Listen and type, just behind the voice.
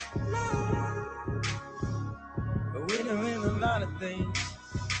But we done in a lot of things.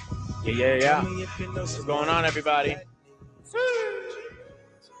 Yeah. What's going on, everybody?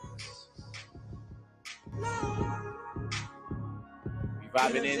 Be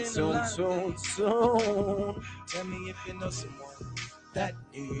vibing in soon. Tell me if you know someone that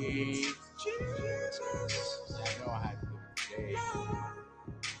needs Jesus. Yeah, I know I had to do it today.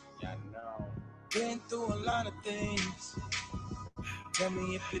 Yeah, I know. Been through a lot of things. Tell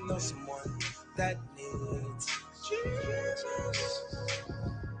me if you know someone that needs Jesus.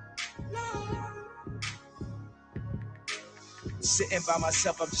 Sitting by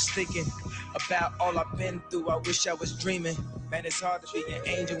myself, I'm just thinking about all I've been through. I wish I was dreaming. Man, it's hard to be an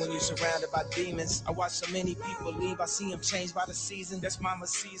angel when you're surrounded by demons. I watch so many people leave. I see them changed by the season. That's mama's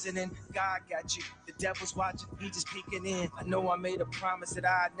season, and God got you. The devil's watching, he just peeking in. I know I made a promise that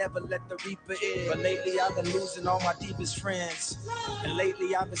I'd never let the reaper in. But lately I've been losing all my deepest friends. And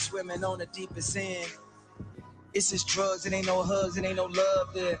lately I've been swimming on the deepest end. It's just drugs, it ain't no hugs, it ain't no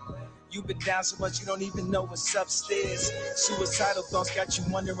love there. You've been down so much you don't even know what's upstairs. Suicidal thoughts got you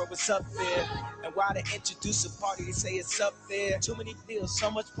wondering what's up there. And why they introduce a party, they say it's up there. Too many pills,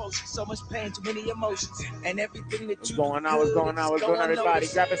 so much potion, so much pain, too many emotions. And everything that you do good, What's going on, everybody?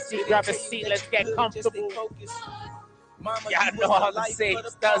 Grab a seat, let's get comfortable. Mama, yeah, I know how the Sage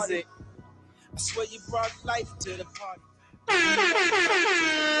does it. I swear you brought life to the party.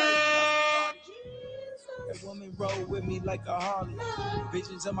 That woman rolled with me like a Harley.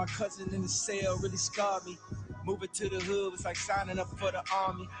 Visions of my cousin in the cell really scarred me. Moving to the hood was like signing up for the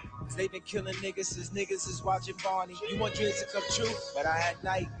army. Cause they been killing niggas since niggas is watching Barney. You want dreams to come true, but I had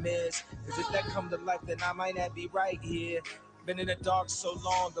nightmares. Cause if that come to life, then I might not be right here. Been in the dark so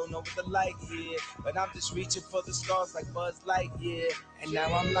long, don't know what the light here. But I'm just reaching for the stars like Buzz Lightyear. And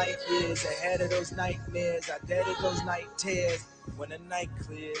now I'm light years ahead of those nightmares. I deaded those night tears when the night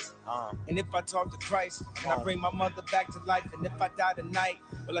clears. And if I talk to Christ, and I bring my mother back to life. And if I die tonight,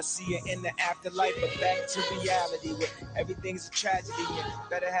 will I see her in the afterlife? But back to reality where everything's a tragedy. You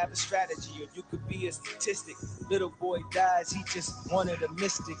better have a strategy or you could be a statistic. Little boy dies, he just wanted a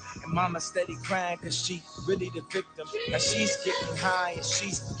mystic. And mama steady crying cause she really the victim. Now she's getting high and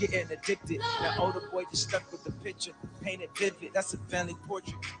she's getting addicted. The older boy just stuck with the picture, painted vivid. That's a family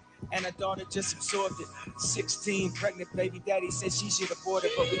portrait. And her daughter just absorbed it. 16, pregnant baby daddy said she should abort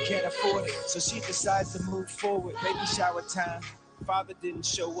it, but we can't afford it. So she decides to move forward. Baby shower time. Father didn't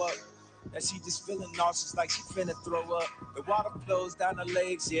show up. And she just feeling nauseous like she finna throw up. The water flows down her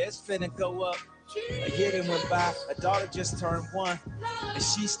legs, yeah, it's finna go up. A year then went by, her daughter just turned 1. And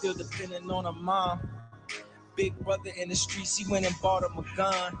she's still depending on her mom. Big brother in the streets, he went and bought him a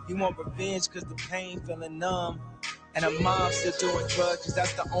gun. He want revenge cause the pain feeling numb. And her mom still doing drugs cause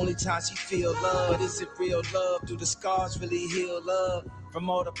that's the only time she feel love. But is it real love? Do the scars really heal love? From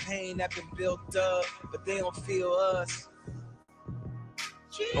all the pain that been built up, but they don't feel us.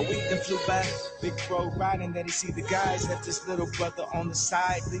 A week then flew by, big bro riding that he see the guys. Left his little brother on the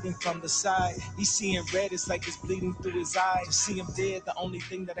side, bleeding from the side. He seeing red, it's like it's bleeding through his eyes. To see him dead, the only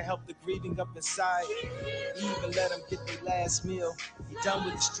thing that'll help the grieving up inside. He even let him get their last meal. He done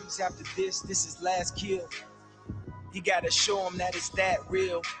with the streets after this his last kill. He gotta show him that it's that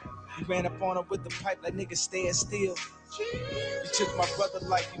real. He ran up on him with the pipe like niggas stand still. You took my brother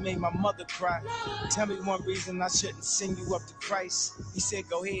life, you made my mother cry. Tell me one reason I shouldn't send you up to Christ. He said,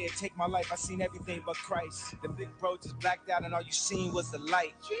 go ahead, take my life, I seen everything but Christ. The big bro just blacked out and all you seen was the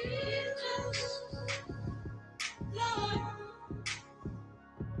light.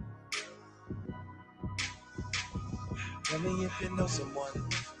 Tell me if you know someone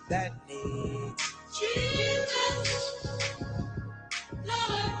that needs Jesus.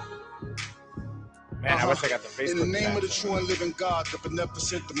 Man, I wish I got the Facebook. In the name of the true and living God, the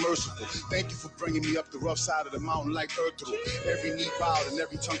beneficent, the merciful, thank you for bringing me up the rough side of the mountain like Ertugrul. Every knee bowed and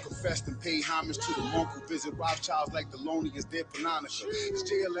every tongue confessed and paid homage to the monk who visit Rothschilds like the loneliest dead Panonica. It's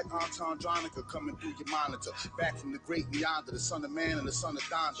J.L. Andronica coming through your monitor. Back from the great yonder, the son of man and the son of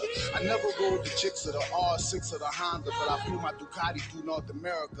Donda. I never rode the chicks of the R6 or the Honda, but I flew my Ducati through North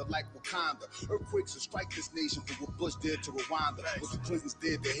America like Wakanda. Earthquakes will strike this nation for what Bush did to Rwanda, what the Clintons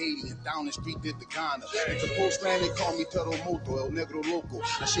did to Haiti, and down the street did to Ghana. At the postland, they call me Terremoto, El Negro Loco.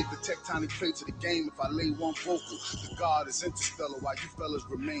 I shape the tectonic plates of the game if I lay one vocal. The God is interstellar while you fellas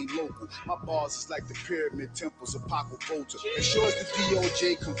remain local. My bars is like the pyramid temples of Paco Volta. As sure as the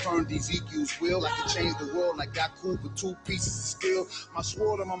DOJ confirmed Ezekiel's will, I can change the world like Goku with 2 pieces of steel. I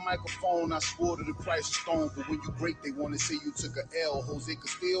swore to my microphone, I swore to the Christ stone. But when you break, they want to say you took a L, Jose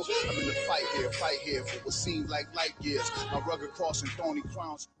Castillo. I'm in the fight here for what seems like light years. My rugged cross and thorny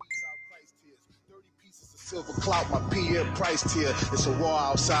crown squeeze out Christ tears. 30 pieces of Silver clout, my PM price tier. It's a war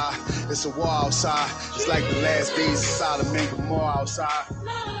outside. It's a war outside. It's like the last days of Sodom and Gomorrah outside.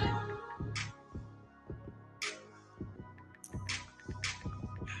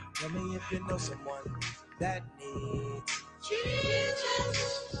 Tell me if you know someone that needs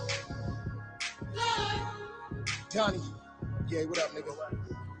Jesus. Johnny, yeah, what up, nigga?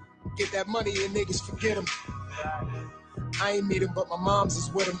 Get that money and niggas forget him. I ain't meet him, but my mom's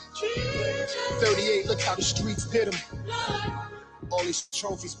is with him. 38, look how the streets did him. All these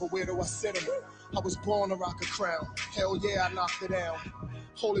trophies, but where do I sit him? I was born to rock a crown. Hell yeah, I knocked it down.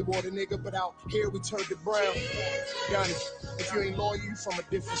 Holy water, nigga, but out here we turned it brown. Johnny, if you ain't loyal, you from a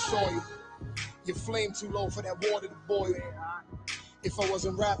different soil. Your flame too low for that water to boil. If I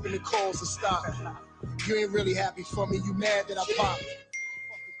wasn't rapping, the calls would stop. You ain't really happy for me, you mad that I popped.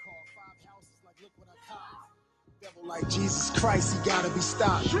 Fucking car, 5 houses, like look what I got. Devil like Jesus Christ, he gotta be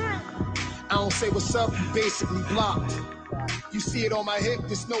stopped. I don't say what's up, you basically blocked. You see it on my hip,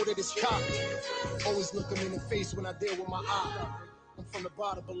 just know that it's cocked. Always look him in the face when I deal with my eye. I'm from the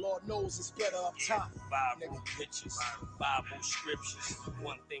bottom, but Lord knows it's better up top. Bible pictures, Bible scriptures.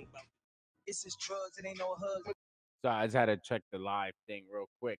 One thing about It's just drugs, it ain't no hugs. So I just had to check the live thing real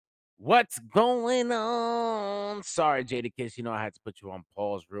quick. What's going on? Sorry, Jadakiss. You know I had to put you on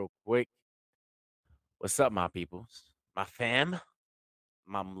pause real quick. What's up, my peoples? My fam?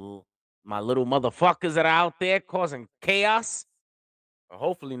 My little motherfuckers that are out there causing chaos? Or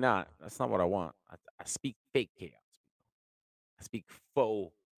hopefully not. That's not what I want. I speak fake chaos. I speak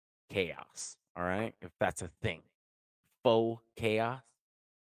faux chaos. All right? If that's a thing. Faux chaos.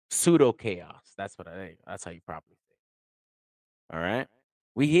 Pseudo chaos. That's what I think. That's how you probably say it. All right?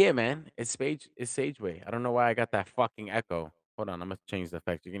 We here, man. It's SageWay. I don't know why I got that fucking echo. Hold on, I'm gonna change the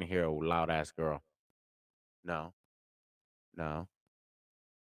effect. You're gonna hear a loud ass girl. No. No.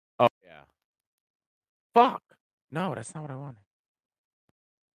 Oh yeah. Fuck. No, that's not what I wanted.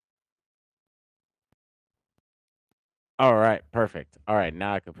 All right, perfect. All right,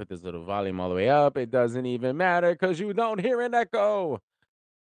 now I can put this little volume all the way up. It doesn't even matter because you don't hear an echo.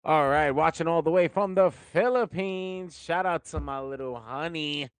 All right, watching all the way from the Philippines. Shout out to my little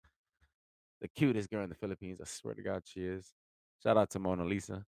honey. The cutest girl in the Philippines. I swear to God, she is. Shout out to Mona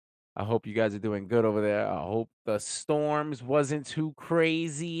Lisa. I hope you guys are doing good over there. I hope the storms wasn't too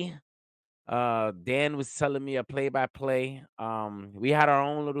crazy. Dan was telling me a play-by-play. We had our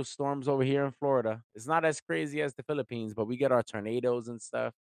own little storms over here in Florida. It's not as crazy as the Philippines, but we get our tornadoes and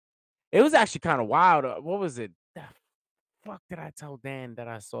stuff. It was actually kind of wild. What was it? The fuck did I tell Dan that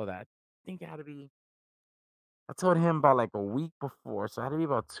I saw that? I think it had to be. I told him about like a week before, so it had to be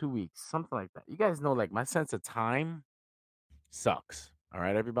about 2 weeks, something like that. You guys know, like my sense of time sucks. All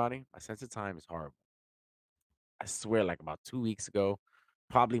right, everybody. My sense of time is horrible. I swear, like about 2 weeks ago,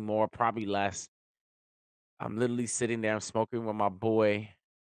 probably more, probably less. I'm literally sitting there, I'm smoking with my boy,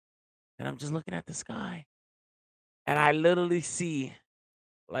 and I'm just looking at the sky. And I literally see,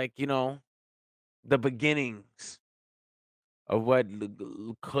 like, the beginnings of what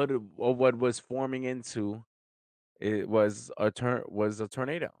could or what was forming into it was a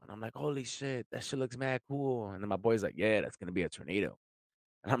tornado. And I'm like, holy shit, that shit looks mad cool. And then my boy's like, yeah, that's gonna be a tornado.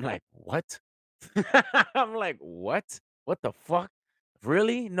 And I'm like, what? I'm like, what? What the fuck?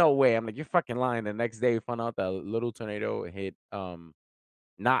 Really? No way. I'm like, you're fucking lying. The next day, we found out that a little tornado hit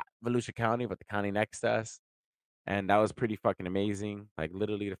not Volusia County, but the county next to us. And that was pretty fucking amazing. Like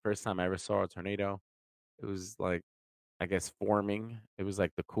literally the first time I ever saw a tornado. It was like, I guess, forming. It was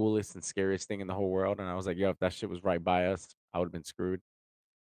like the coolest and scariest thing in the whole world. And I was like, yo, if that shit was right by us, I would have been screwed.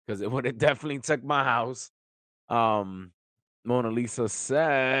 Because it would have definitely took my house. Um, Mona Lisa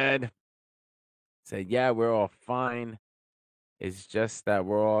said, yeah, we're all fine. It's just that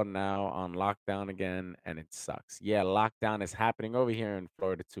we're all now on lockdown again, and it sucks. Yeah, lockdown is happening over here in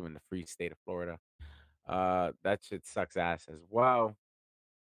Florida too, in the free state of Florida. That shit sucks ass as well.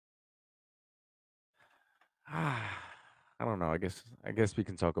 I don't know. I guess we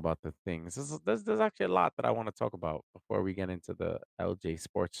can talk about the things. There's actually a lot that I want to talk about before we get into the LJ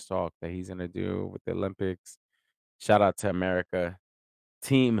Sports Talk that he's gonna do with the Olympics. Shout out to America,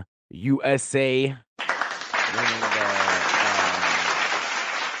 Team USA,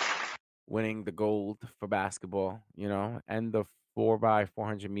 winning the gold for basketball, and the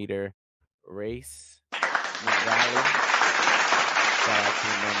 4x400 meter race in the rally. Shout out to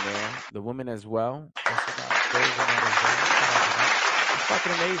the men there. The women as well. Also got gold in that as well. Shout out to them. It's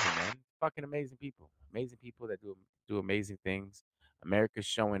fucking amazing, man. Fucking amazing people. Amazing people that do amazing things. America's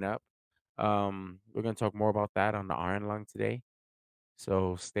showing up. We're gonna talk more about that on the Iron Lung today.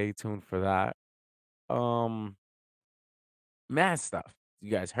 So stay tuned for that. Um, mad stuff.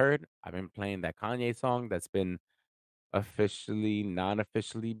 you guys heard, I've been playing that Kanye song that's been officially,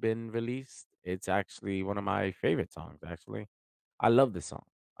 non-officially been released. It's actually one of my favorite songs. Actually, I love this song.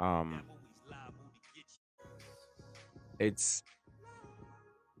 Um, it's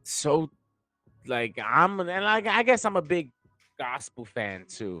so like I guess I'm a big gospel fan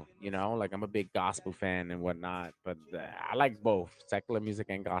too. You know, like I'm a big gospel fan and whatnot. But I like both secular music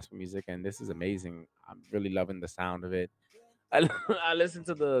and gospel music, and this is amazing. I'm really loving the sound of it. I I listened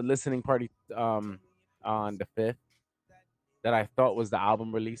to the listening party on the 5th that I thought was the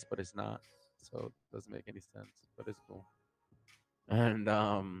album release, but it's not. So it doesn't make any sense, but it's cool. And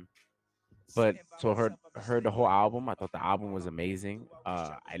but so heard the whole album. I thought the album was amazing.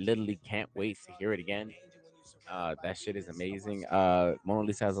 I literally can't wait to hear it again. That shit is amazing. Mona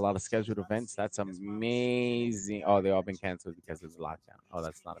Lisa has a lot of scheduled events. That's amazing. Oh, they all been canceled because of the lockdown. Oh,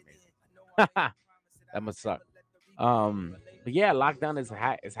 that's not amazing. That must suck. But yeah, lockdown is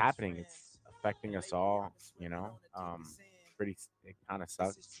happening. It's affecting us all. You know, pretty. It kind of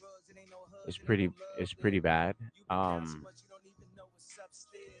sucks. It's pretty bad. I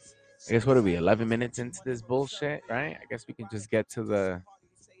guess what are we? 11 minutes into this bullshit, right? I guess we can just get to the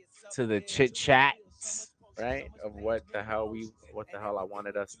chit chats, right? Of what the hell I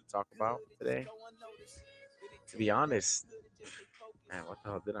wanted us to talk about today. To be honest, man, what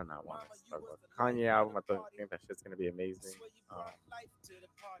the hell did I not want us to talk about? The Kanye album, think that shit's gonna be amazing. Um,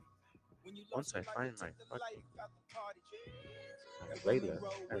 once I find my fucking my playlist,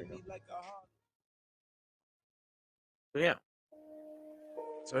 there we go. But yeah,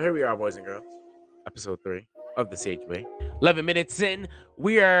 so here we are, boys and girls, episode 3 of the SageWay. 11 minutes in,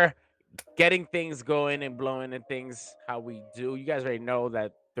 we are getting things going and blowing and things how we do. You guys already know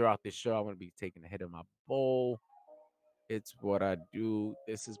that throughout this show, I'm gonna be taking a hit of my bowl. It's what I do.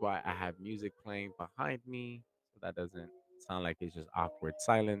 This is why I have music playing behind me, so that doesn't sound like it's just awkward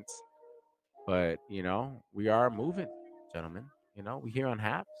silence. But we are moving, gentlemen. We here on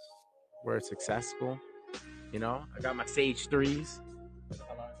Haps. We're successful. I got my Sage threes.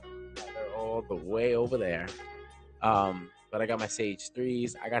 They're all the way over there. But I got my Sage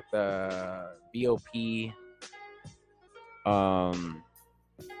threes. I got the BOP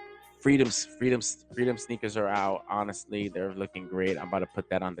freedom sneakers are out. Honestly, they're looking great. I'm about to put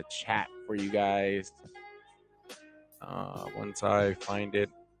that on the chat for you guys. Once I find it.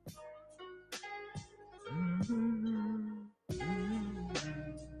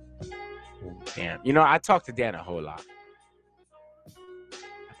 Damn. I talk to Dan a whole lot.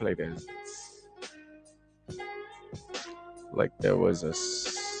 I feel like there was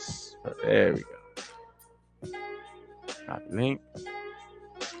there we go. Copy link.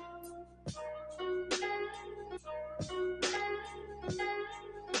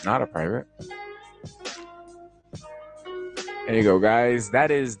 Not a private. There you go, guys.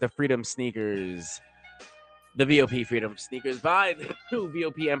 That is the Freedom Sneakers. The VOP Freedom Sneakers by the new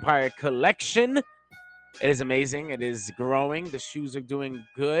VOP Empire Collection. It is amazing. It is growing. The shoes are doing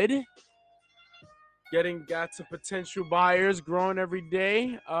good. Got some potential buyers growing every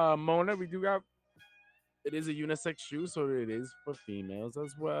day. Mona, it is a unisex shoe, so it is for females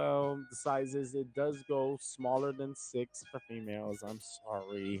as well. The sizes, it does go smaller than 6 for females. I'm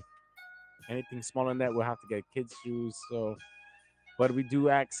sorry. Anything smaller than that, we'll have to get kids' shoes. But we do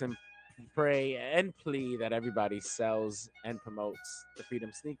ask and pray and plea that everybody sells and promotes the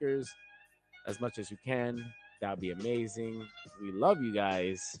Freedom Sneakers as much as you can. That would be amazing. We love you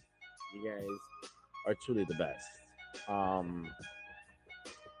guys. You guys are truly the best.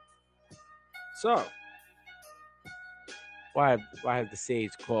 So why has the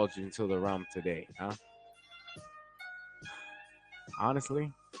Sage called you into the realm today, huh?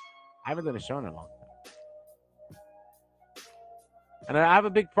 Honestly, I haven't done a show in a long time. And I have a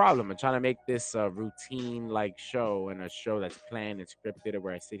big problem in trying to make this a routine-like show and a show that's planned and scripted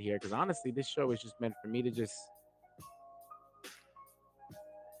where I sit here. Because honestly, this show is just meant for me to just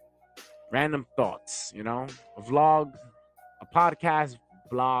random thoughts, a vlog, a podcast,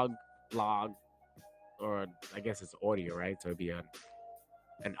 blog, or I guess it's audio, right? So it'd be an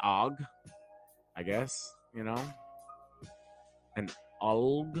OG, I guess, an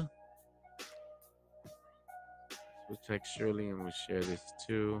OG. We'll check Shirley and we'll share this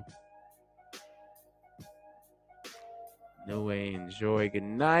too. No way, enjoy. Good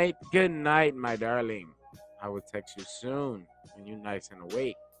night. Good night, my darling. I will text you soon when you're nice and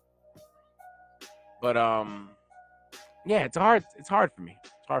awake. But yeah, it's hard for me.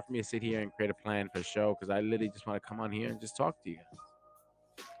 It's hard for me to sit here and create a plan for the show because I literally just want to come on here and just talk to you guys.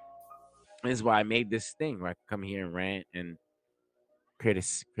 This is why I made this thing where I can come here and rant and create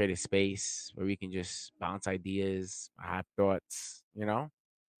a space where we can just bounce ideas, have thoughts,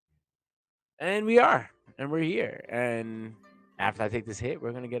 and we're here. And after I take this hit,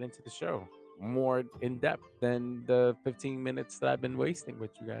 we're gonna get into the show more in depth than the 15 minutes that I've been wasting with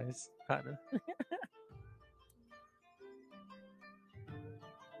you guys, kind of.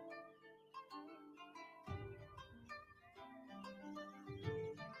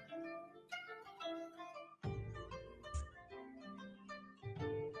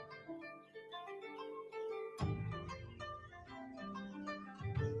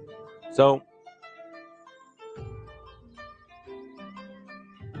 So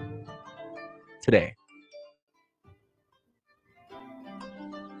today,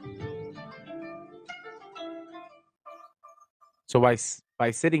 so by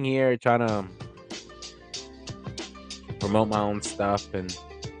sitting here trying to promote my own stuff, and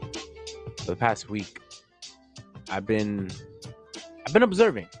for the past week, I've been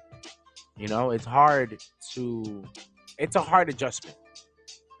observing. It's it's a hard adjustment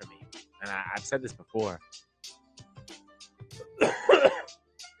for me, and I've said this before.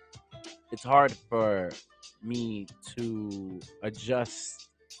 It's hard for me to adjust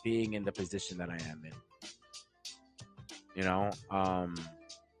being in the position that I am in.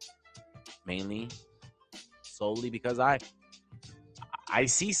 Mainly, solely because I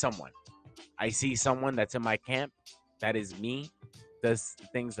see someone. I see someone that's in my camp, that is me, does the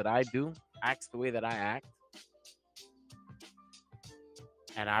things that I do, acts the way that I act.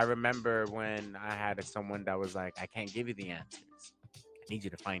 And I remember when I had someone that was like, I can't give you the answers. I need you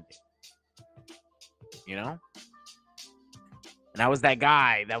to find it. And I was that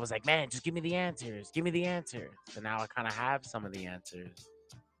guy that was like, man, just give me the answers. Give me the answers. And now I kind of have some of the answers.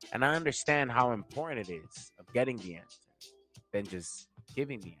 And I understand how important it is of getting the answers than just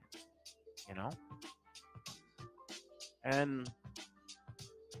giving the answer, And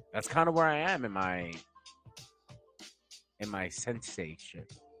that's kind of where I am in my sensation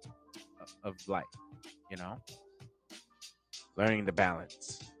of life, learning the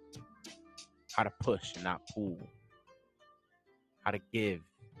balance, how to push and not pull, how to give,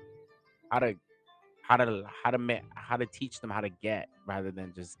 how to teach them how to get rather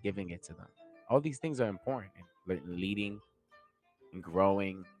than just giving it to them. All these things are important in leading and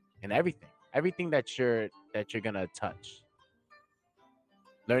growing and everything that you're gonna touch.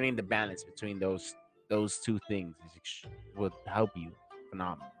 Learning the balance between those two things will help you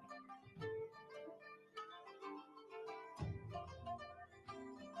phenomenally.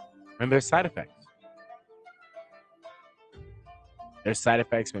 And there's side effects. There's side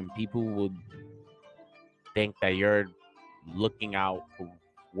effects when people would think that you're looking out for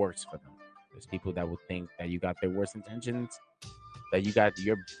worse for them. There's people that would think that you got their worst intentions, that you got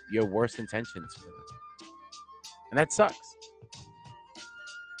your worst intentions for them. And that sucks.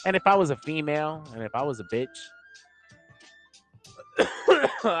 And if I was a female and if I was a bitch,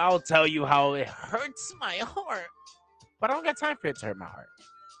 I'll tell you how it hurts my heart. But I don't got time for it to hurt my heart.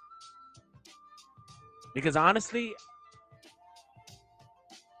 Because honestly,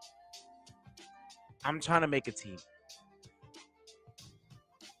 I'm trying to make a team.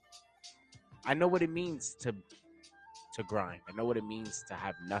 I know what it means to grind. I know what it means to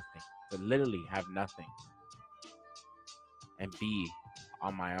have nothing, to literally have nothing, and be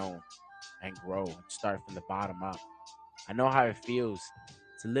on my own and grow and start from the bottom up. I know how it feels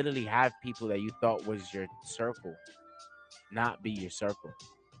to literally have people that you thought was your circle not be your circle.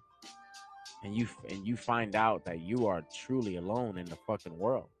 And you find out that you are truly alone in the fucking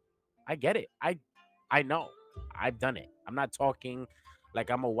world. I get it. I know. I've done it. I'm not talking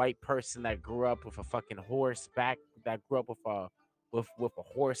like I'm a white person that grew up with a fucking that grew up with a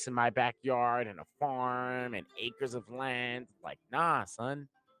horse in my backyard and a farm and acres of land. Like, nah, son.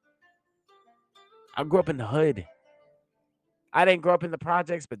 I grew up in the hood. I didn't grow up in the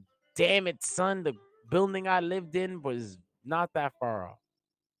projects, but damn it, son, the building I lived in was not that far off.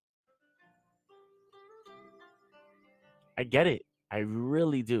 I get it. I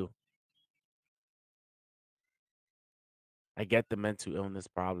really do. I get the mental illness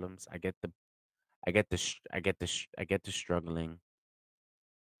problems. I get the struggling.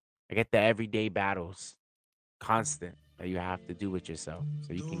 I get the everyday battles, constant, that you have to do with yourself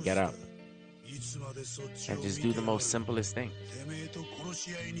so you can get up and just do the most simplest things.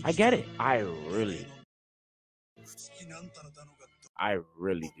 I get it. I really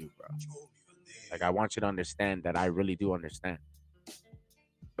do, bro. Like, I want you to understand that I really do understand.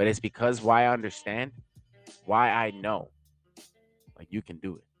 But it's because why I understand, why I know, like, you can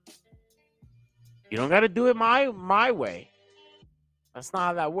do it. You don't got to do it my way. That's not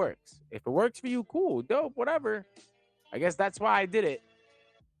how that works. If it works for you, cool, dope, whatever. I guess that's why I did it.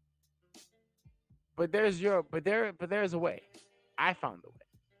 there's a way. I found a way.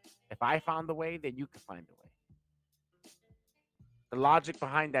 If I found the way, then you can find a way. The logic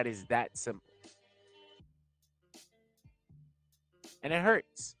behind that is that simple. And it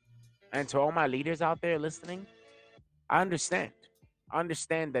hurts. And to all my leaders out there listening, I understand. I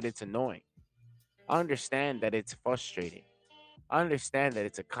understand that it's annoying. I understand that it's frustrating. I understand that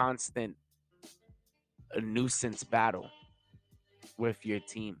it's a constant a nuisance battle with your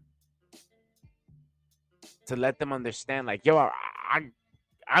team. To let them understand, like, yo,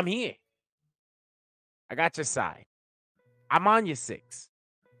 I'm here. I got your side. I'm on your six.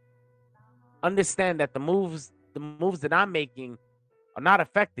 Understand that the moves that I'm making are not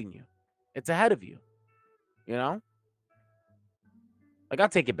affecting you. It's ahead of you. You know? Like, I'll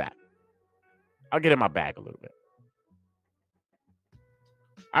take it back. I'll get in my bag a little bit.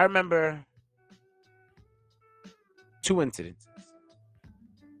 I remember 2 incidences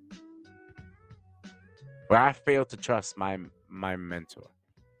where I failed to trust my mentor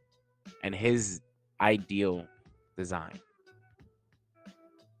and his ideal design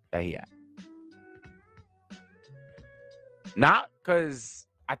that he had. Not because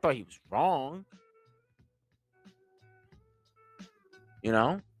I thought he was wrong, you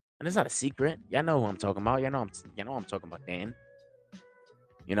know? And it's not a secret. Y'all know who I'm talking about. Y'all know I'm talking about Dan.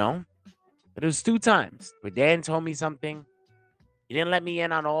 You know? But it was 2 times where Dan told me something. He didn't let me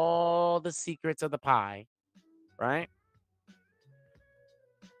in on all the secrets of the pie, right?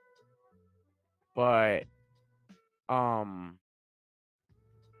 But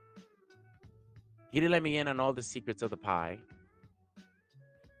he didn't let me in on all the secrets of the pie.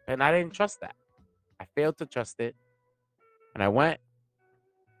 And I didn't trust that. I failed to trust it. And I went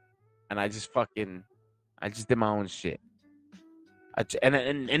and I just did my own shit.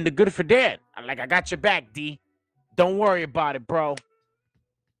 And the good for Dan. I'm like, I got your back, D. Don't worry about it, bro.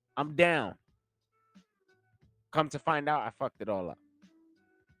 I'm down. Come to find out, I fucked it all up.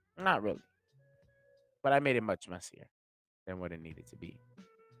 Not really. But I made it much messier than what it needed to be.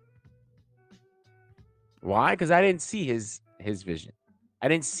 Why? Because I didn't see his vision. I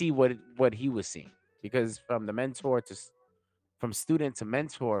didn't see what he was seeing. Because from student to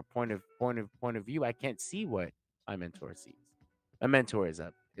mentor point of view, I can't see what my mentor sees. My mentor is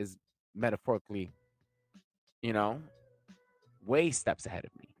metaphorically, you know, way steps ahead of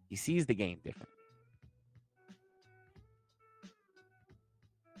me. He sees the game differently.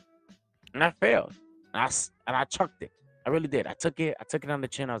 And I failed. And I chucked it. I really did. I took it on the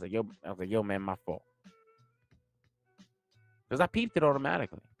chin. I was like, yo, man, my fault. Because I peeped it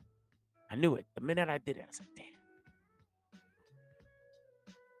automatically. I knew it. The minute I did it, I was like, damn.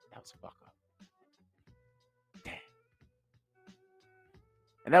 That was a fuck up. Damn.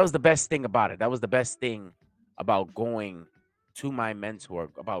 And that was the best thing about it. That was the best thing about going to my mentor,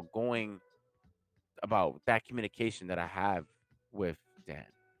 about that communication that I have with Dan.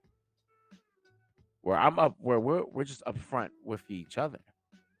 Where we're just upfront with each other.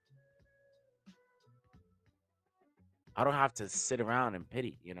 I don't have to sit around and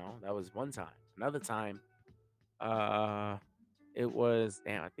pity, you know. That was one time. Another time, it was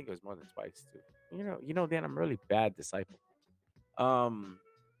I think it was more than twice too. You know, Dan, I'm a really bad disciple.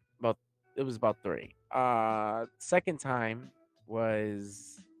 It was about 3. Second time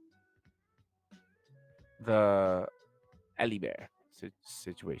was the Ellie Bear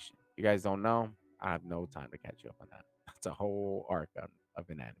situation. You guys don't know? I have no time to catch you up on that. That's a whole arc of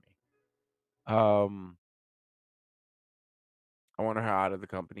an anime. I wanted her out of the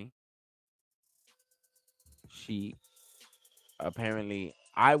company. She apparently,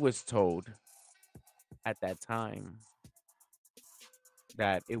 I was told at that time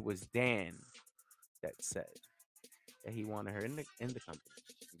that it was Dan that said that he wanted her in the company.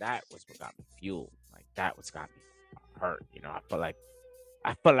 That was what got me fueled. Like, that was got me hurt. You know,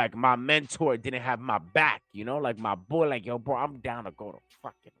 I felt like my mentor didn't have my back. You know, like my boy, like, yo, bro, I'm down to go to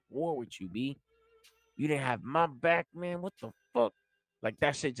fucking war with you, B. You didn't have my back, man. What the fuck? Like,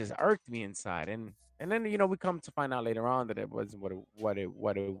 that shit just irked me inside. And then, you know, we come to find out later on that it wasn't what it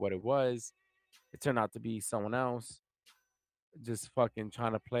was. It turned out to be someone else, just fucking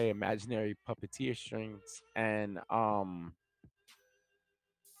trying to play imaginary puppeteer strings. And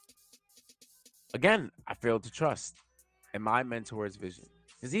again, I failed to trust in my mentor's vision.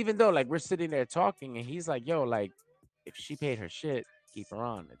 Because even though, like, we're sitting there talking and he's like, yo, like, if she paid her shit, keep her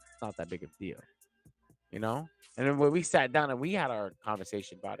on. It's not that big of a deal. You know? And then when we sat down and we had our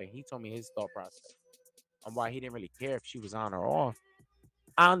conversation about it, he told me his thought process on why he didn't really care if she was on or off.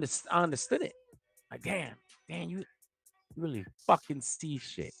 I understood it. Like, damn, you really fucking see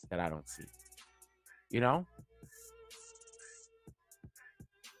shit that I don't see. You know?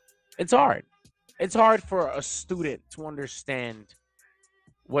 It's hard. It's hard for a student to understand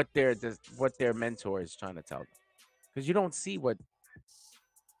what their mentor is trying to tell them, because you don't see what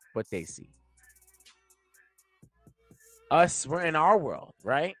they see. Us, we're in our world,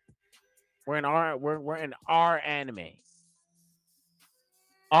 right? We're in our anime.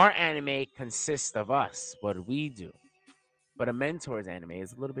 Our anime consists of us, what we do. But a mentor's anime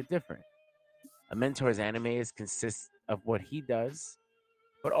is a little bit different. A mentor's anime consists of what he does,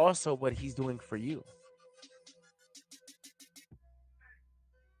 but also what he's doing for you.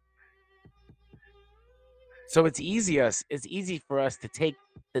 So it's easy for us to take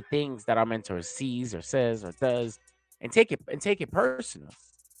the things that our mentor sees or says or does and take it personal.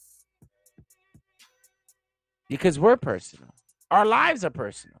 Because we're personal. Our lives are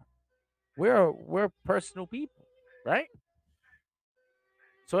personal. We're personal people, right?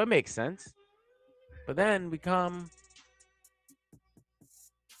 So it makes sense. But then we come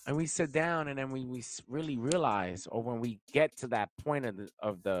and we sit down, and then we really realize, or when we get to that point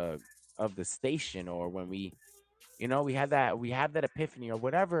of the station, or when we we have that epiphany, or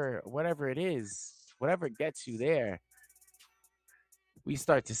whatever it is, whatever gets you there, we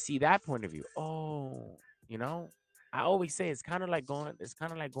start to see that point of view. Oh, I always say it's kind of like going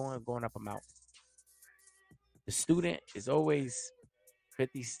up a mountain. The student is always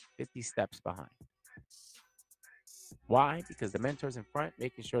 50 steps behind. Why? Because the mentor's in front,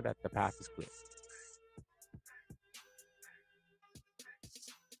 making sure that the path is clear.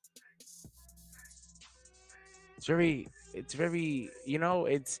 It's very, it's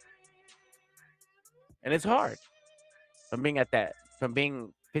hard from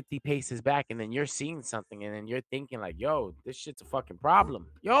being 50 paces back, and then you're seeing something, and then you're thinking like, yo, this shit's a fucking problem.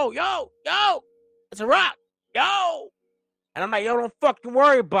 Yo, it's a rock. Yo. And I'm like, yo, don't fucking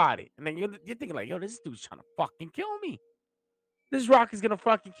worry about it. And then you're thinking like, yo, this dude's trying to fucking kill me. This rock is gonna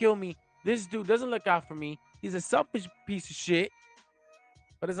fucking kill me. This dude doesn't look out for me. He's a selfish piece of shit.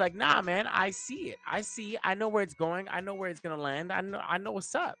 But it's like, nah, man, I see it. I know where it's going. I know where it's gonna land. I know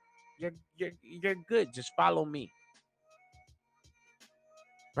what's up. You're good. Just follow me.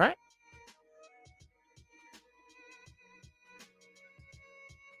 Right?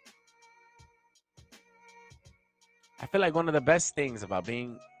 I feel like one of the best things about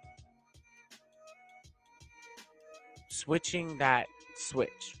switching that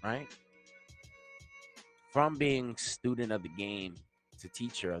switch, right? From being student of the game to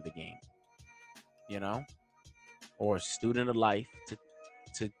teacher of the game, or student of life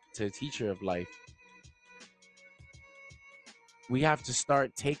to teacher of life. We have to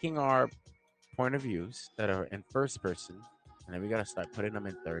start taking our point of views that are in first person, and then we got to start putting them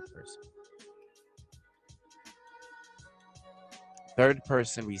in third person. Third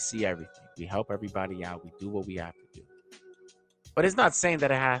person, we see everything. We help everybody out. We do what we have to do. But it's not saying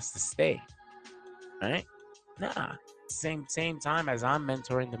that it has to stay, right? Nah. Same time as I'm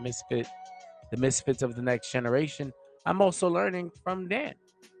mentoring the misfits of the next generation, I'm also learning from Dan.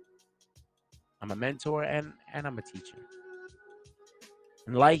 I'm a mentor and I'm a teacher.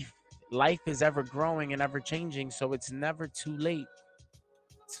 And life is ever growing and ever changing, so it's never too late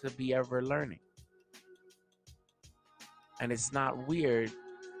to be ever learning. And it's not weird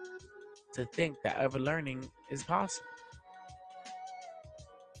to think that ever learning is possible.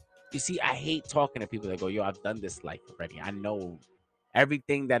 You see, I hate talking to people that go, yo, I've done this life already. I know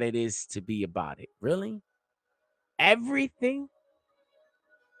everything that it is to be about it. Really? Everything?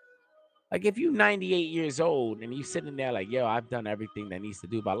 Like, if you're 98 years old and you sitting there like, yo, I've done everything that needs to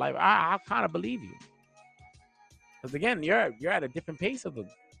do about life, I'll kind of believe you. Because again, you're at a different pace of the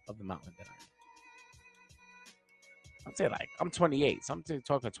mountain than I am. I'm saying, like, I'm 28. So I'm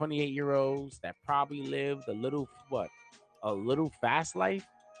talking 28-year-olds that probably lived a little fast life.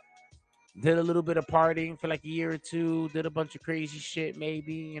 Did a little bit of partying for like a year or two. Did a bunch of crazy shit,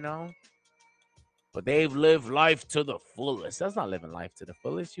 maybe, But they've lived life to the fullest. That's not living life to the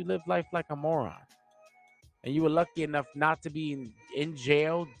fullest. You live life like a moron. And you were lucky enough not to be in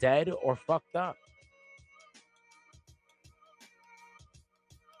jail, dead, or fucked up.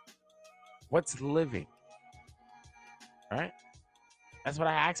 What's living? Right? That's what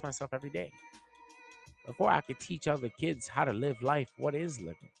I ask myself every day. Before I could teach other kids how to live life, what is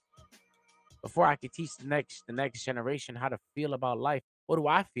living? Before I could teach the next generation how to feel about life, what do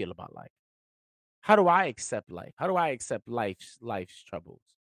I feel about life? How do I accept life? How do I accept life's troubles?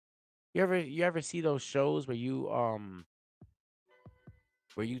 You ever see those shows where you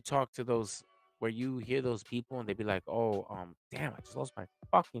talk to those, where you hear those people and they be like, oh, damn, I just lost my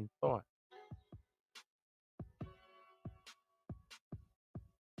fucking thought.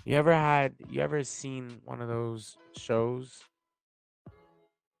 You ever seen one of those shows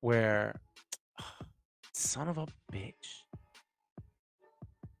where Son of a bitch.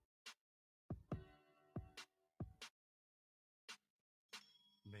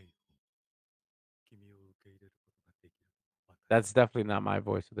 That's definitely not my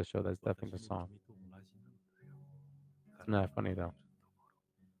voice of the show. That's definitely the song. It's not funny though.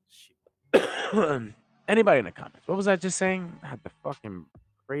 Anybody in the comments? What was I just saying? I had the fucking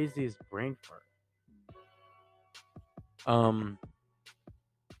craziest brain fart.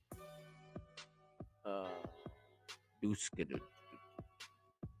 Dooskadoo.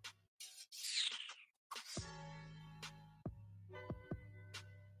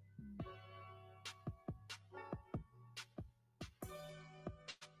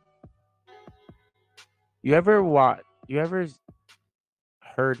 You ever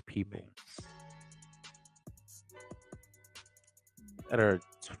heard people that are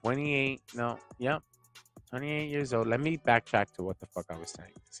 28? No, yep, 28 years old. Let me backtrack to what the fuck I was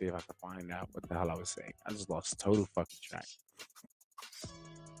saying. See if I can find out what the hell I was saying. I just lost total fucking track.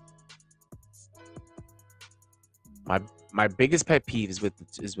 My biggest pet peeve is with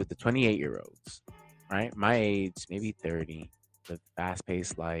the 28-year-olds, right? My age, maybe 30, live a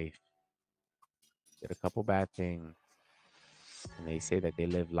fast-paced life, did a couple bad things, and they say that they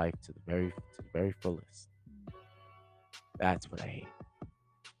live life to the very fullest. That's what I hate.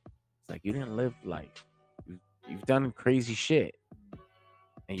 It's like you didn't live life. You've done crazy shit,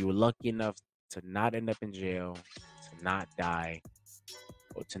 and you were lucky enough to not end up in jail, to not die,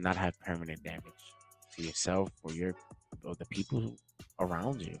 or to not have permanent damage to yourself or the people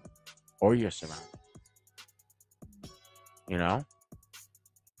around you or your surroundings. You know?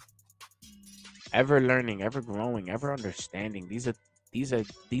 Ever learning, ever growing, ever understanding. These are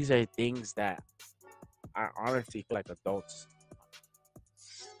things that I honestly feel like adults,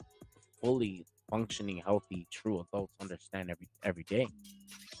 fully functioning, healthy, true adults understand every day.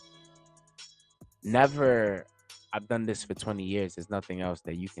 Never, I've done this for 20 years. There's nothing else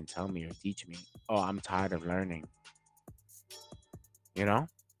that you can tell me or teach me. Oh, I'm tired of learning. You know?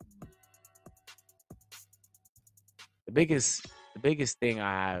 The biggest thing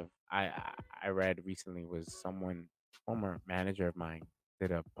I read recently was former manager of mine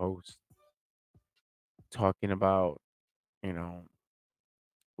did a post talking about, you know,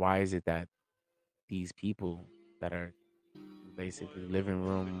 why is it that these people that are basically living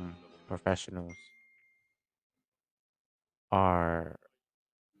room professionals are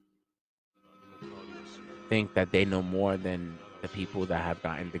think that they know more than the people that have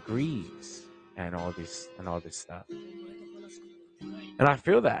gotten degrees and all this stuff. And I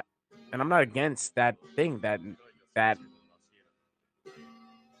feel that. And I'm not against that thing. That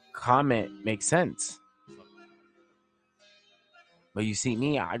comment makes sense. But you see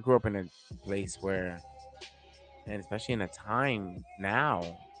me, I grew up in a place where, and especially in a time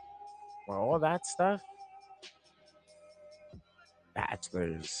now where all that stuff,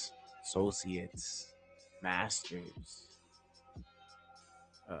 bachelors, associates, masters,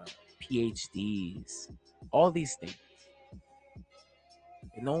 PhDs, all these things,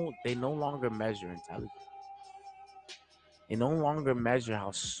 they no longer measure intelligence. They no longer measure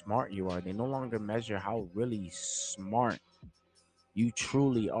how smart you are. They no longer measure how really smart you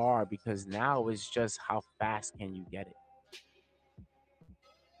truly are, because now it's just how fast can you get it.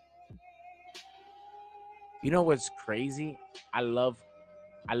 You know what's crazy? I love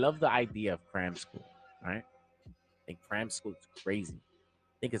the idea of cram school, right? I think cram school is crazy.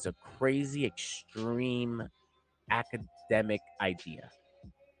 I think it's a crazy, extreme academic idea.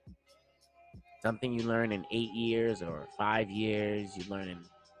 Something you learn in 8 years or 5 years, you learn in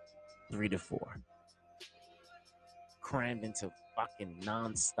 3 to 4. Crammed into fucking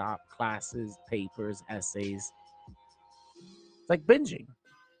nonstop classes, papers, essays. It's like binging,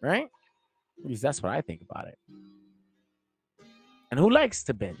 right? At least that's what I think about it. And who likes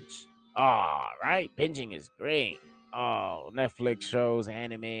to binge? Oh, right? Binging is great. Oh, Netflix shows,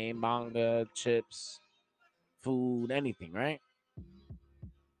 anime, manga, chips, food, anything, right?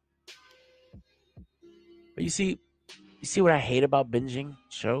 But you see what I hate about binging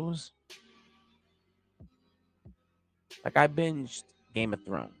shows? Like I binged Game of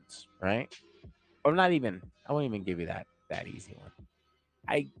Thrones, right? Or not even, I won't even give you that easy one.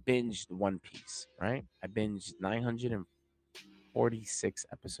 I binged One Piece, right? I binged 946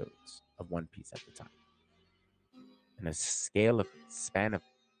 episodes of One Piece at the time. In a span of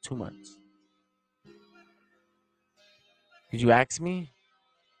 2 months. Could you ask me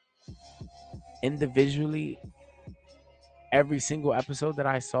individually every single episode that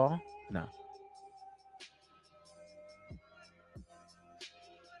I saw? No.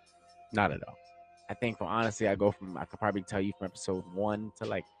 Not at all. I think honestly, I could probably tell you from episode 1 to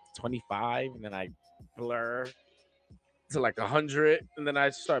like 25, and then I blur to like 100, and then I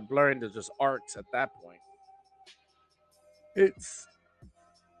start blurring to just arcs at that point. It's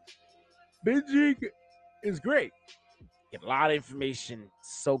binging is great. Get a lot of information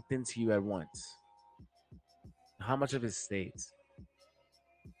soaked into you at once. How much of it stays?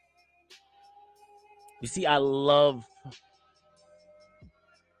 You see, I love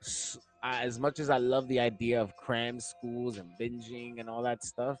as much as I love the idea of cram schools and binging and all that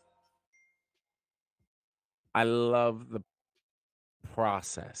stuff. I love the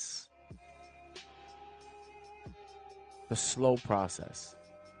process, the slow process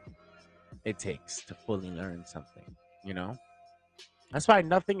it takes to fully learn something. You know, that's why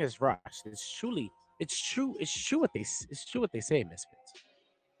nothing is rushed. It's truly, it's true. It's true what they say, Misfits.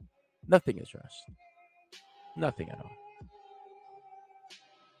 Nothing is rushed. Nothing at all.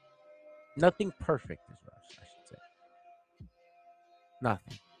 Nothing perfect is rushed, I should say.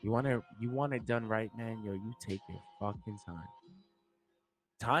 Nothing. You want it done right, man. Yo, you take your fucking time.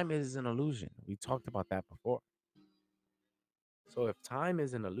 Time is an illusion. We talked about that before. So if time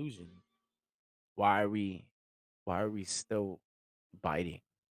is an illusion, why are we still biting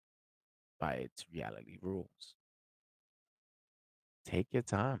by its reality rules? Take your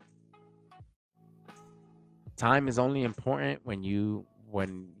time. Time is only important when you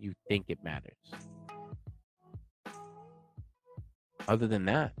think it matters. Other than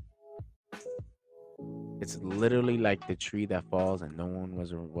that, it's literally like the tree that falls and no one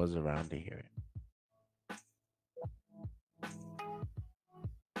was around to hear it.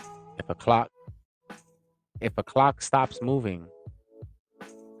 If a clock if a clock stops moving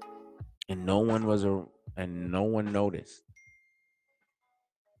and no one noticed,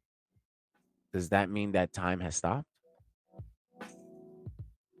 does that mean that time has stopped?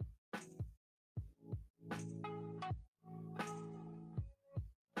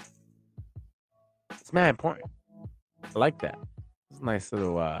 It's mad important. I like that. It's a nice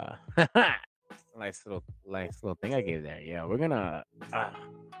little nice little thing I gave there. Yeah, we're gonna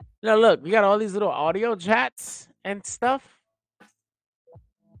look, we got all these little audio chats and stuff.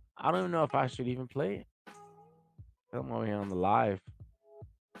 I don't even know if I should even play it. I'm over here on the live.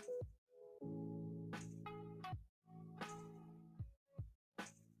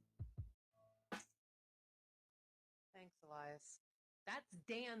 Thanks, Elias. That's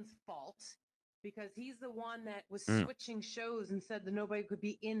Dan's fault because he's the one that was Mm. switching shows and said that nobody could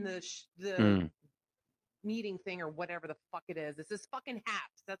be in the Mm. meeting thing or whatever the fuck it is. It's this fucking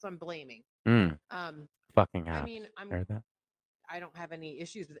haps. That's what I'm blaming. Mm. Fucking I haps. mean, Heard that? I don't have any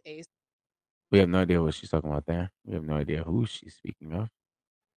issues with Ace. We have no idea what she's talking about there. We have no idea who she's speaking of.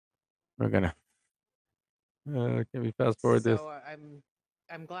 We're gonna can we fast forward this? So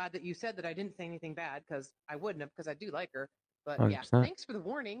I'm glad that you said that I didn't say anything bad because I wouldn't have because I do like her. But yeah, 100%. thanks for the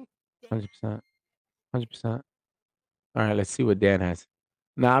warning. 100%. 100%. All right, let's see what Dan has.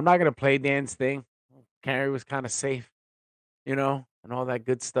 Now, I'm not gonna play Dan's thing. Carrie was kind of safe, and all that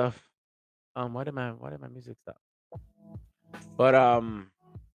good stuff. Why did my music stop? But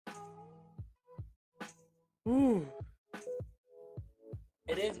ooh,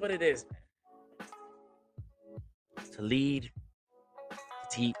 it is what it is, man. To lead, to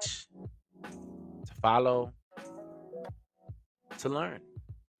teach, to follow, to learn.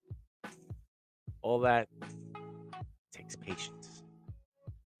 All that takes patience.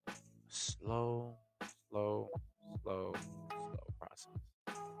 Slow process.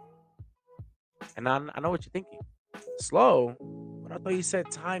 And I know what you're thinking. Slow? But I thought you said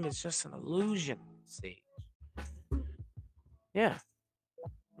time is just an illusion, Sage. Yeah.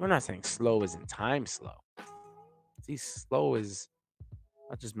 We're not saying slow isn't time slow. See, slow is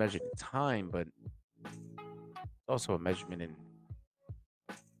not just measured in time, but it's also a measurement in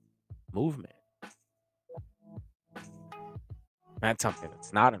movement. That's something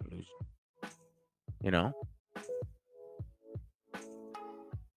that's not an illusion. You know?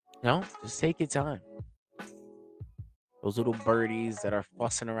 No, just take your time. Those little birdies that are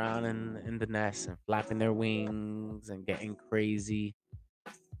fussing around in the nest and flapping their wings and getting crazy,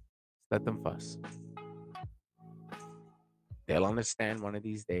 just let them fuss. They'll understand one of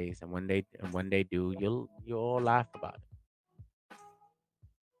these days, and when they do, you'll all laugh about it.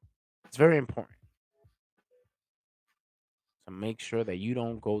 It's very important. So make sure that you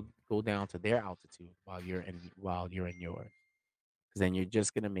don't go down to their altitude while you're in yours, because then you're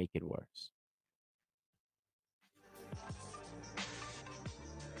just gonna make it worse.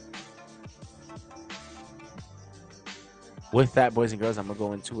 With that, boys and girls, I'm gonna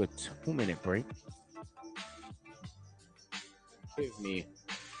go into a 2-minute break. Give me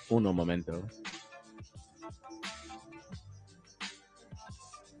uno momento.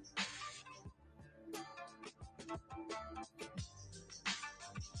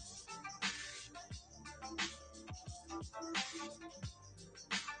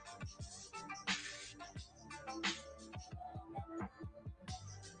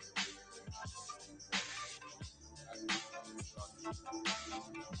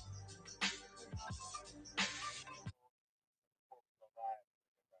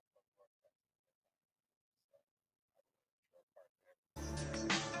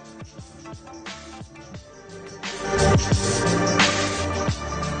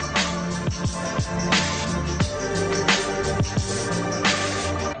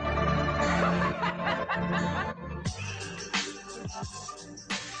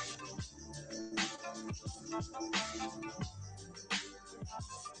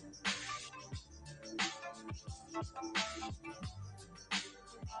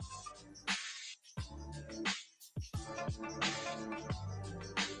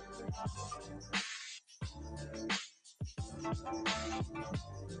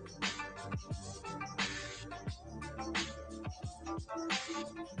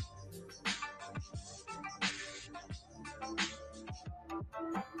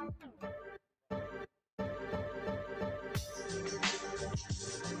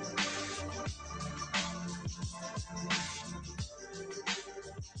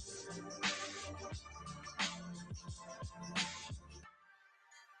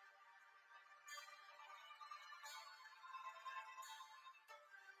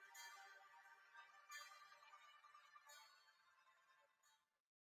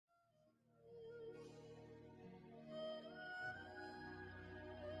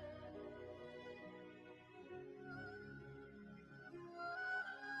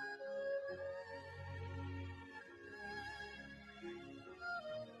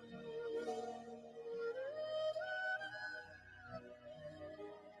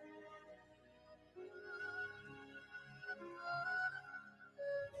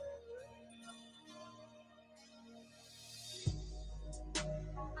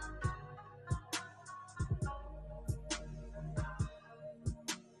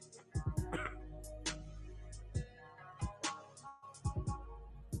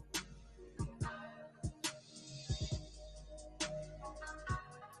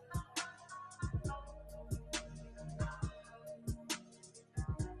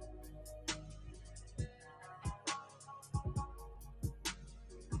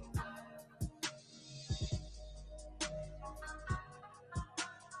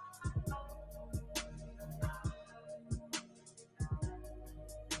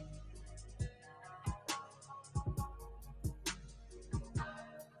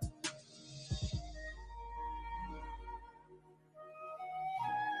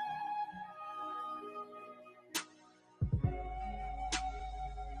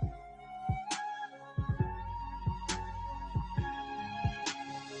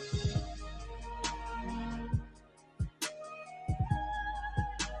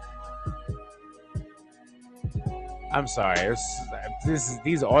 I'm sorry.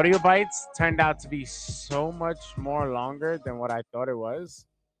 These audio bites turned out to be so much more longer than what I thought it was.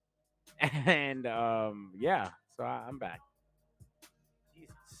 And yeah, so I'm back.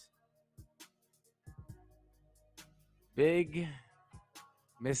 Jesus. Big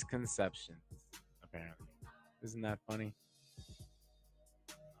misconceptions, apparently. Isn't that funny?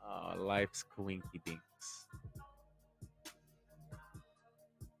 Life's coinky dinks.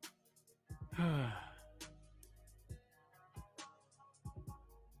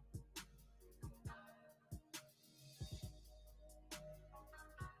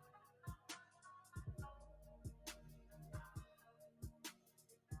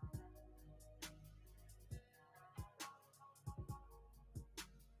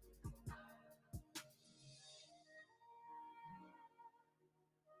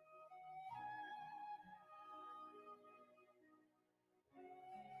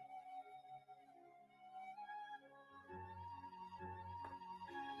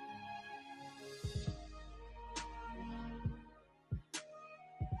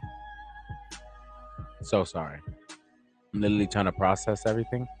 So sorry. I'm literally trying to process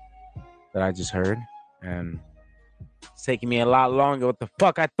everything that I just heard, and it's taking me a lot longer what the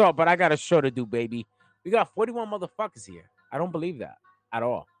fuck I thought, but I got a show to do, baby. We got 41 motherfuckers here. I don't believe that at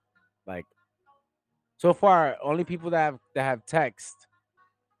all. Like, so far, only people that have text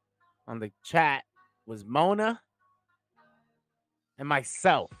on the chat was Mona and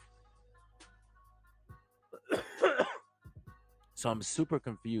myself. So I'm super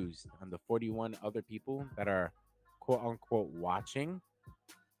confused on the 41 other people that are quote unquote watching.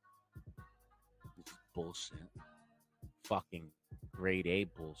 This is bullshit. Fucking grade A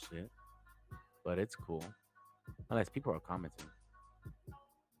bullshit. But it's cool. Unless people are commenting.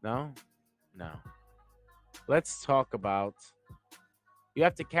 No? No. let's talk about. You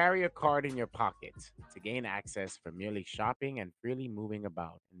have to carry a card in your pocket to gain access for merely shopping and freely moving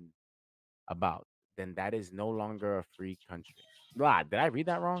about. Then that is no longer a free country. Blah, did I read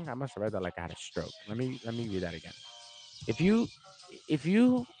that wrong? I must have read that like I had a stroke. Let me read that again. If you if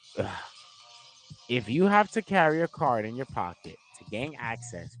you if you have to carry a card in your pocket to gain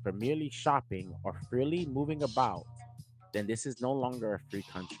access for merely shopping or freely moving about, then this is no longer a free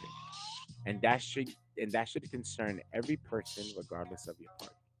country. And that should concern every person regardless of your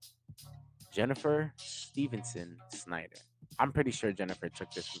party. Jennifer Stevenson Snyder. I'm pretty sure Jennifer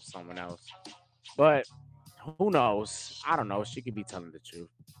took this from someone else, but who knows? I don't know. She could be telling the truth.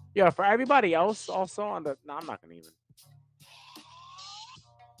 Yeah, for everybody else, also on the. No, I'm not gonna even.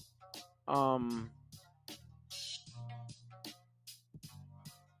 Um.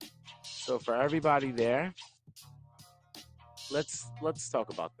 So for everybody there, let's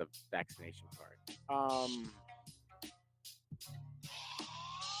talk about the vaccination card.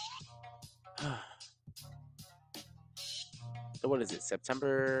 So what is it?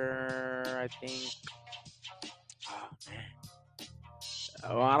 September, I think. Oh man.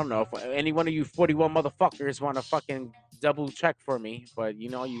 Well, I don't know if any one of you 41 motherfuckers want to fucking double check for me, but you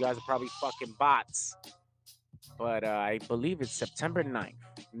guys are probably fucking bots. But I believe it's September 9th.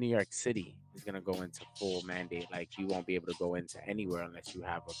 New York City is going to go into full mandate. Like, you won't be able to go into anywhere unless you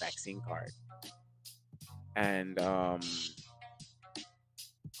have a vaccine card. And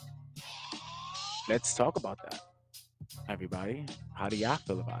let's talk about that, everybody. How do y'all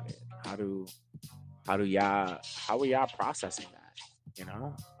feel about it? How are y'all processing that?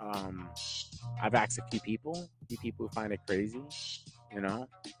 I've asked a few people. A few people find it crazy.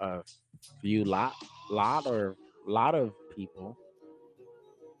 A few lot of people.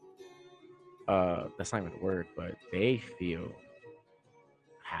 That's not even a word, but they feel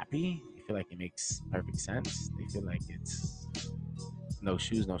happy. They feel like it makes perfect sense. They feel like it's no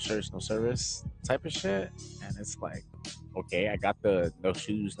shoes, no shirts, no service type of shit. And it's like, okay, I got the no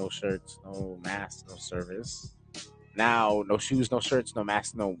shoes, no shirts, no mask, no service. Now, no shoes, no shirts, no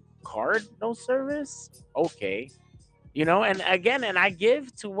mask, no card, no service. Okay. And again, and I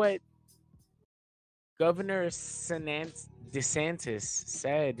give to what Governor DeSantis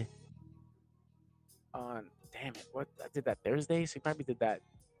said on, damn it, what I did that Thursday? So he probably did that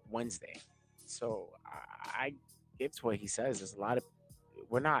Wednesday. So I give to what he says. There's a lot of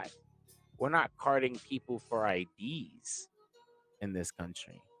we're not carding people for IDs in this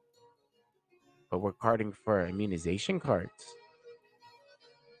country, but we're carding for immunization cards.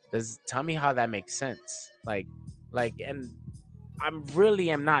 Tell me how that makes sense. And I'm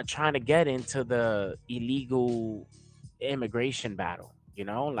really am not trying to get into the illegal immigration battle.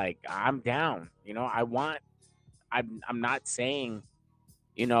 Like, I'm down. I'm not saying,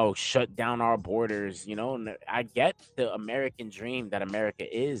 shut down our borders. I get the American dream that America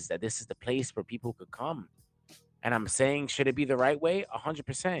is, that this is the place where people could come. And I'm saying, should it be the right way?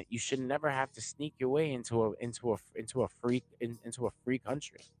 100%. You should never have to sneak your way into a free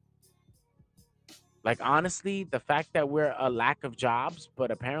country. Like, honestly, the fact that we're a lack of jobs,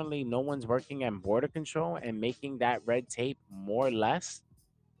 but apparently no one's working at border control and making that red tape more or less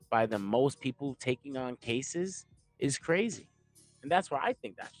by the most people taking on cases is crazy. And that's where I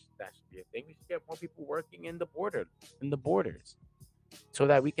think that should be a thing. We should get more people working in the borders, so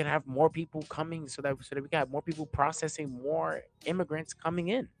that we can have more people coming, so that we can have more people processing more immigrants coming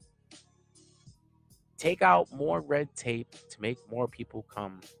in. Take out more red tape to make more people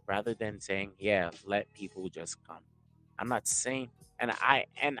come, rather than saying, yeah, let people just come. I'm not saying, and I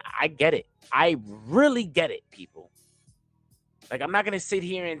get it. I really get it, people. Like, I'm not gonna sit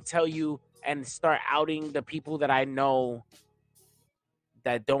here and tell you and start outing the people that I know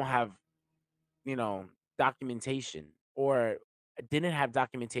that don't have, documentation, or didn't have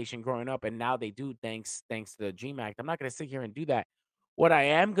documentation growing up, and now they do, thanks to the Dream Act. I'm not gonna sit here and do that. What I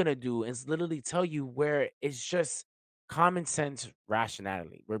am gonna do is literally tell you where it's just common sense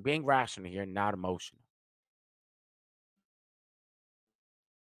rationality. We're being rational here, not emotional.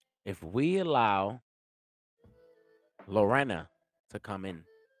 If we allow Lorena to come in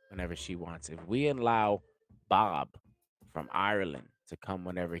whenever she wants, if we allow Bob from Ireland to come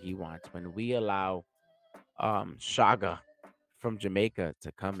whenever he wants, when we allow Shaga from Jamaica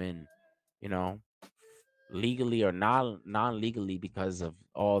to come in, you know, legally or non-legally, because of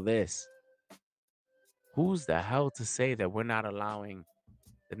all this, who's the hell to say that we're not allowing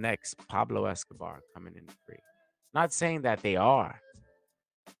the next Pablo Escobar coming in free? Not saying that they are.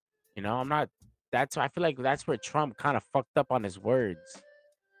 I'm not. That's I feel like that's where Trump kind of fucked up on his words,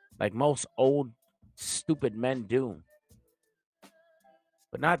 like most old stupid men do.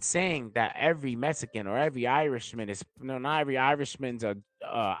 but not saying that every Mexican or every Irishman is, no, not every Irishman's a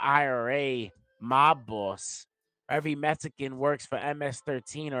IRA mob boss. Every Mexican works for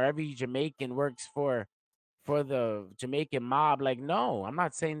MS-13, or every Jamaican works for the Jamaican mob. Like, no, I'm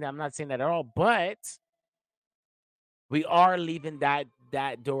not saying that. I'm not saying that at all. But we are leaving that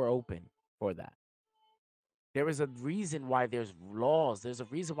door open for that. There is a reason why there's laws. There's a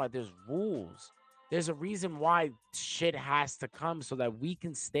reason why there's rules. There's a reason why shit has to come so that we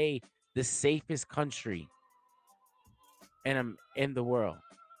can stay the safest country in the world.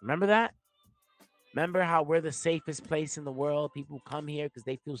 Remember that? Remember how we're the safest place in the world? People come here because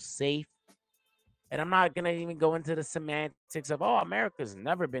they feel safe. And I'm not gonna even go into the semantics of, oh, America's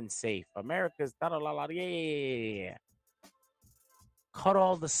never been safe. America's da da la la. Yeah, yeah, yeah, yeah. Cut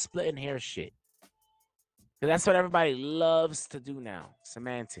all the splitting hair shit. Because that's what everybody loves to do now.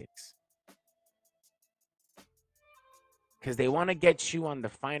 Semantics. Because they want to get you on the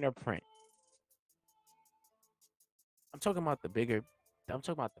finer print. I'm talking about the bigger, I'm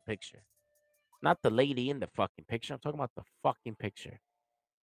talking about the picture. Not the lady in the fucking picture. I'm talking about the fucking picture.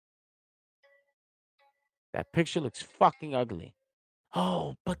 That picture looks fucking ugly.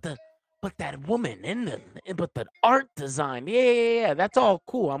 Oh, but that woman but the art design. Yeah, yeah, yeah. That's all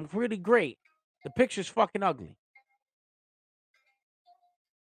cool. I'm really great. The picture's fucking ugly.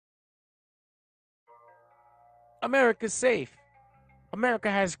 America's safe.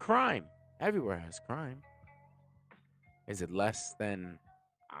 America has crime. Everywhere has crime. Is it less than,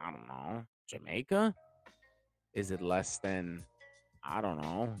 I don't know, Jamaica? Is it less than, I don't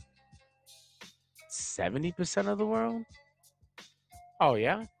know, 70% of the world? Oh,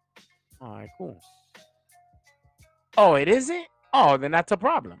 yeah? All right, cool. Oh, it isn't? Oh, then that's a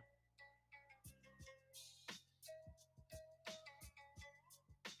problem.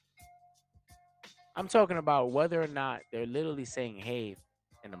 I'm talking about whether or not they're literally saying, hey,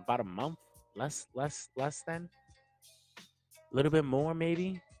 in about a month, less than, a little bit more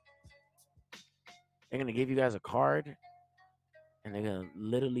maybe, they're going to give you guys a card, and they're going to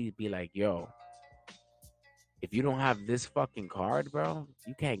literally be like, yo, if you don't have this fucking card, bro,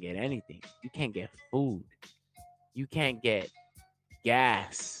 you can't get anything. You can't get food. You can't get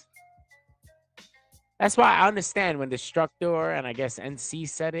gas. That's why I understand when Destructor and I guess NC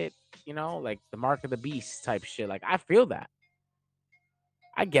said it, like the mark of the beast type shit. Like, I feel that.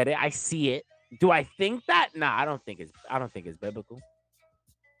 I get it. I see it. Do I think that? Nah, I don't think it's biblical.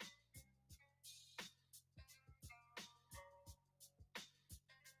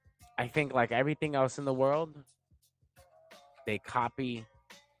 I think like everything else in the world, they copy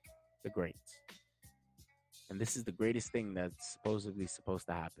the greats. And this is the greatest thing that's supposedly supposed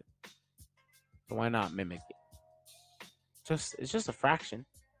to happen. So why not mimic it? It's just a fraction.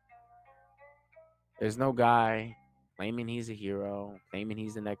 There's no guy claiming he's a hero, claiming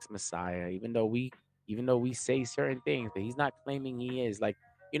he's the next Messiah, even though we say certain things, but he's not claiming he is. Like,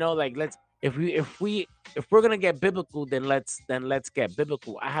 like let's if we're gonna get biblical, then let's get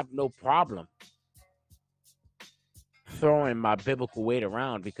biblical. I have no problem throwing my biblical weight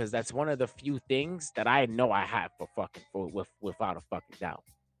around because that's one of the few things that I know I have without a fucking doubt.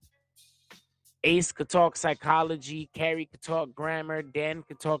 Ace could talk psychology, Carrie could talk grammar, Dan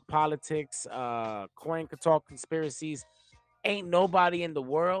could talk politics, Coin could talk conspiracies. Ain't nobody in the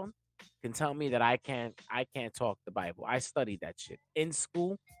world can tell me that I can't talk the Bible. I studied that shit in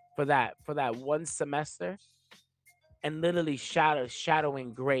school for that one semester, and literally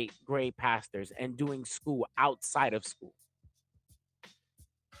shadowing great pastors and doing school outside of school.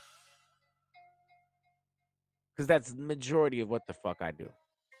 Because that's the majority of what the fuck I do.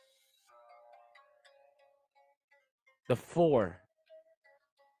 The 4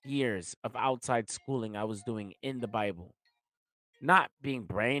 years of outside schooling I was doing in the Bible. Not being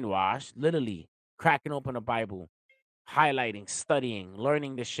brainwashed, literally cracking open a Bible, highlighting, studying,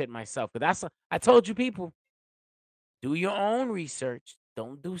 learning this shit myself. But I told you people, do your own research.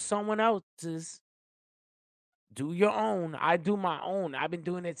 Don't do someone else's. Do your own. I do my own. I've been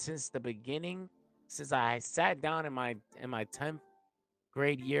doing it since the beginning, since I sat down in my 10th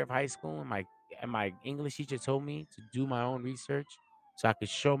grade year of high school, and my English teacher told me to do my own research so I could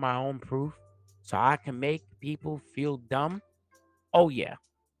show my own proof, so I can make people feel dumb. Oh yeah,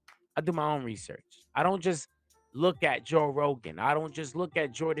 I do my own research. I don't just look at Joe Rogan. I don't just look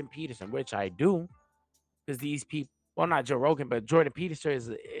at Jordan Peterson, which I do, because these people, well, not Joe Rogan, but Jordan Peterson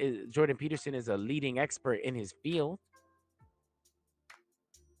is a leading expert in his field.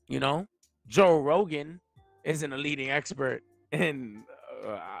 Joe Rogan isn't a leading expert in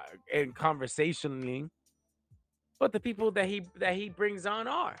conversationally, but the people that he brings on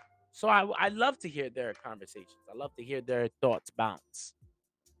are. So I love to hear their conversations. I love to hear their thoughts bounce.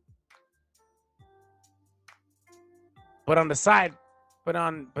 But on the side, but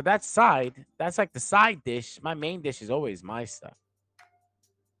that side, that's like the side dish. My main dish is always my stuff.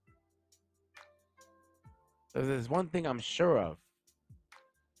 There's one thing I'm sure of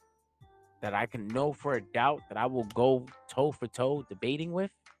that I can know for a doubt that I will go toe for toe debating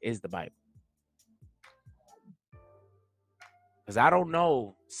with is the Bible. Because I don't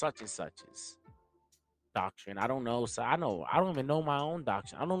know such and such's doctrine. I don't know. So I don't even know my own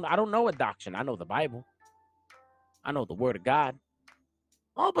doctrine. I don't know a doctrine. I know the Bible. I know the word of God.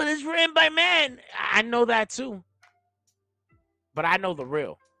 Oh, but it's written by man. I know that too. But I know the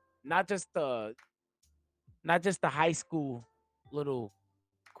real. Not just the high school little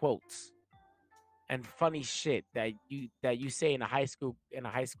quotes and funny shit that you say in a high school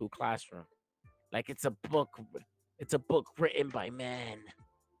classroom. Like it's a book written by man.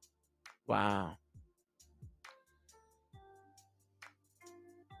 Wow.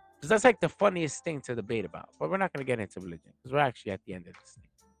 Because that's like the funniest thing to debate about. But we're not going to get into religion because we're actually at the end of this thing.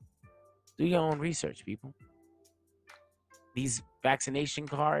 Do your own research, people. These vaccination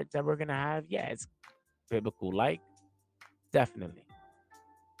cards that we're going to have, yeah, it's biblical like. Definitely.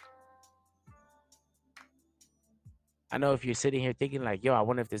 I know if you're sitting here thinking like, yo, I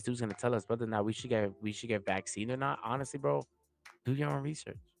wonder if this dude's going to tell us whether or not we should get vaccine or not. Honestly, bro, do your own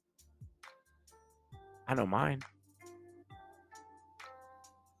research. I know mine.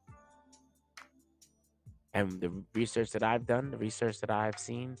 And the research that I've done, the research that I've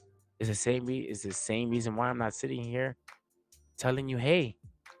seen is the same reason why I'm not sitting here telling you, hey,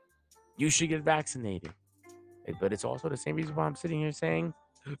 you should get vaccinated. But it's also the same reason why I'm sitting here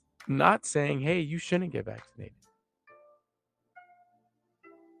not saying, hey, you shouldn't get vaccinated.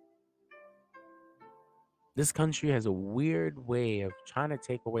 This country has a weird way of trying to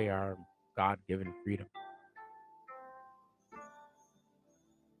take away our God-given freedom.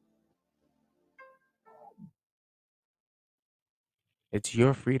 It's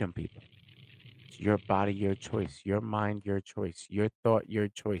your freedom, people. It's your body, your choice. Your mind, your choice. Your thought, your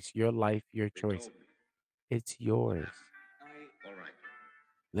choice. Your life, your choice. It's yours.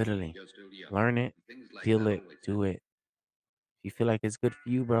 Literally. Learn it, feel it, do it. If you feel like it's good for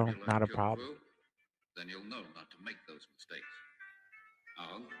you, bro, not a problem. Then you'll know not to make those mistakes.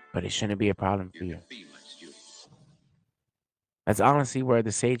 But it shouldn't be a problem for you. That's honestly where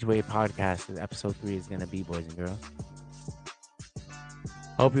the SageWay podcast, episode 3, is gonna be, boys and girls.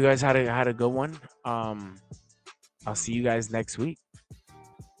 Hope you guys had a good one. I'll see you guys next week.